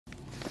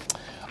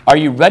Are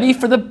you ready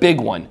for the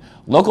big one?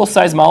 Local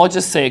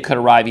seismologists say it could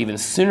arrive even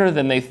sooner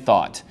than they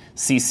thought.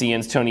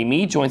 CCN's Toni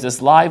Meed joins us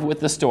live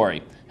with the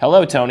story.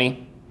 Hello,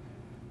 Toni.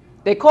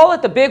 They call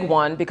it the big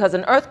one because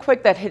an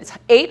earthquake that hits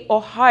 8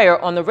 or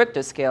higher on the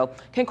Richter scale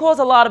can cause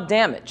a lot of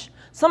damage.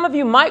 Some of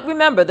you might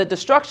remember the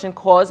destruction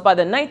caused by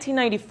the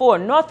 1994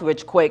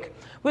 Northridge quake,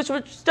 which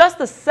was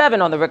just a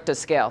 7 on the Richter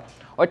scale,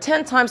 or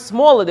 10 times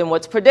smaller than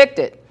what's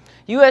predicted.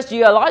 U.S.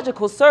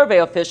 Geological Survey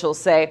officials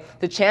say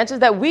the chances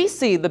that we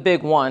see the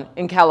big one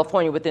in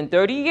California within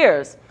 30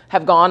 years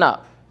have gone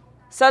up.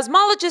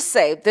 Seismologists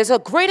say there's a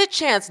greater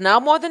chance now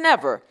more than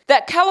ever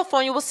that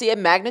California will see a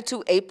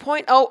magnitude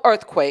 8.0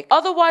 earthquake,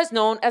 otherwise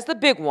known as the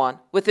big one,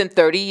 within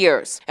 30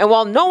 years. And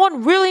while no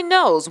one really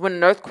knows when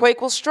an earthquake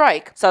will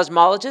strike,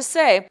 seismologists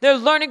say they're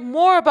learning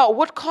more about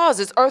what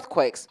causes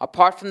earthquakes,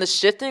 apart from the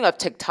shifting of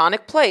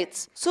tectonic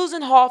plates.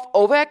 Susan Hoff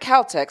over at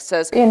Caltech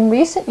says, in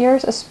recent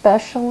years,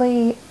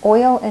 especially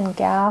oil and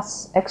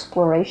gas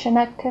exploration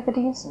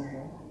activities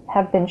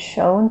have been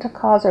shown to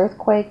cause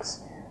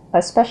earthquakes,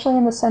 especially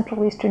in the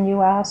central eastern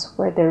U.S.,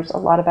 where there's a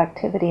lot of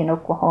activity in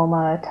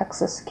Oklahoma,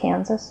 Texas,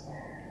 Kansas.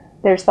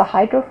 There's the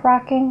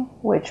hydrofracking,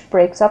 which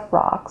breaks up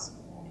rocks,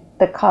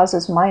 that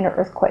causes minor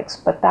earthquakes,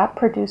 but that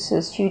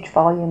produces huge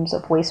volumes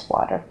of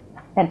wastewater.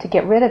 And to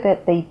get rid of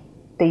it,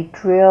 they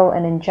drill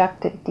and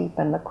inject it deep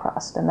in the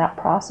crust. And that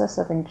process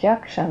of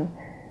injection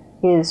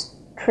is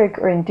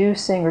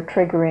inducing or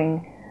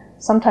triggering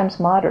sometimes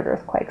moderate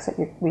earthquakes that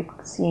we've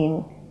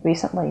seen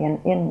recently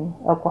in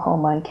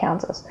Oklahoma and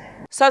Kansas.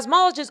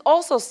 Seismologists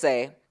also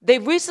say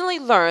they've recently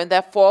learned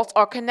that faults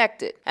are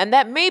connected, and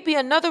that may be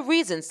another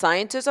reason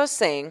scientists are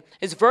saying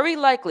it's very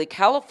likely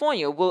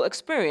California will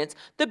experience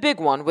the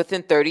big one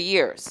within 30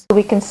 years.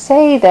 We can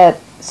say that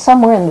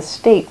somewhere in the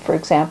state, for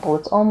example,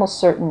 it's almost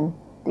certain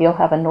that you'll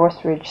have a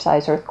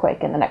Northridge-sized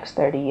earthquake in the next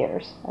 30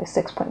 years, like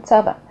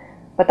 6.7.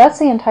 But that's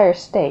the entire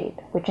state,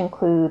 which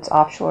includes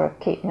offshore of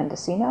Cape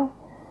Mendocino.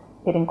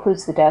 It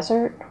includes the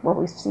desert, where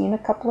we've seen a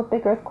couple of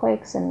big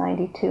earthquakes in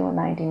 92 and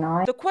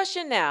 99. The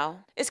question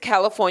now, is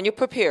California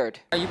prepared?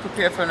 Are you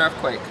prepared for an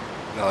earthquake?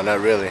 No, not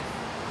really.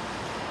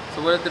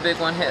 So what if the big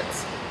one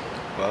hits?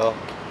 Well,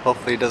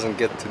 hopefully it doesn't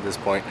get to this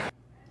point.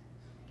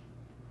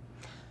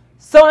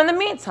 So in the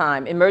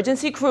meantime,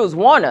 emergency crews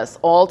warn us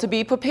all to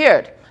be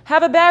prepared.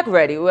 Have a bag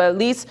ready with at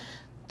least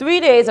 3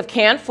 days of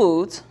canned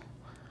foods,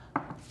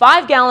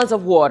 5 gallons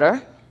of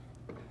water,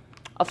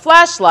 a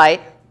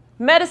flashlight,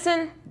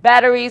 medicine,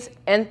 batteries,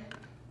 and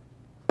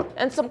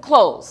some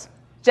clothes.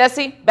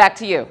 Jesse, back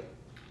to you.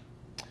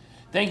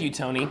 Thank you,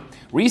 Toni.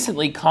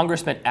 Recently,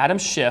 Congressman Adam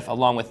Schiff,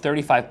 along with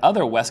 35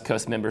 other West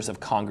Coast members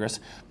of Congress,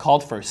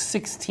 called for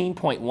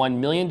 $16.1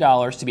 million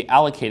to be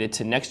allocated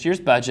to next year's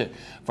budget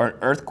for an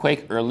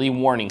earthquake early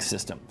warning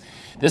system.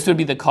 This would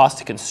be the cost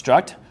to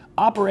construct,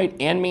 operate,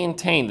 and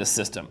maintain the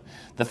system.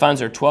 The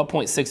funds are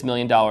 $12.6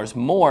 million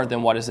more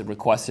than what is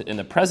requested in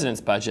the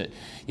president's budget,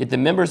 yet the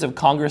members of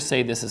Congress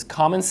say this is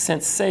common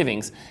sense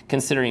savings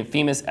considering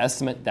FEMA's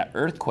estimate that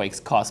earthquakes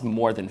cost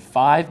more than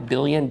 $5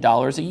 billion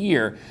a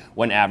year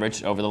when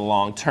averaged over the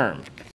long term.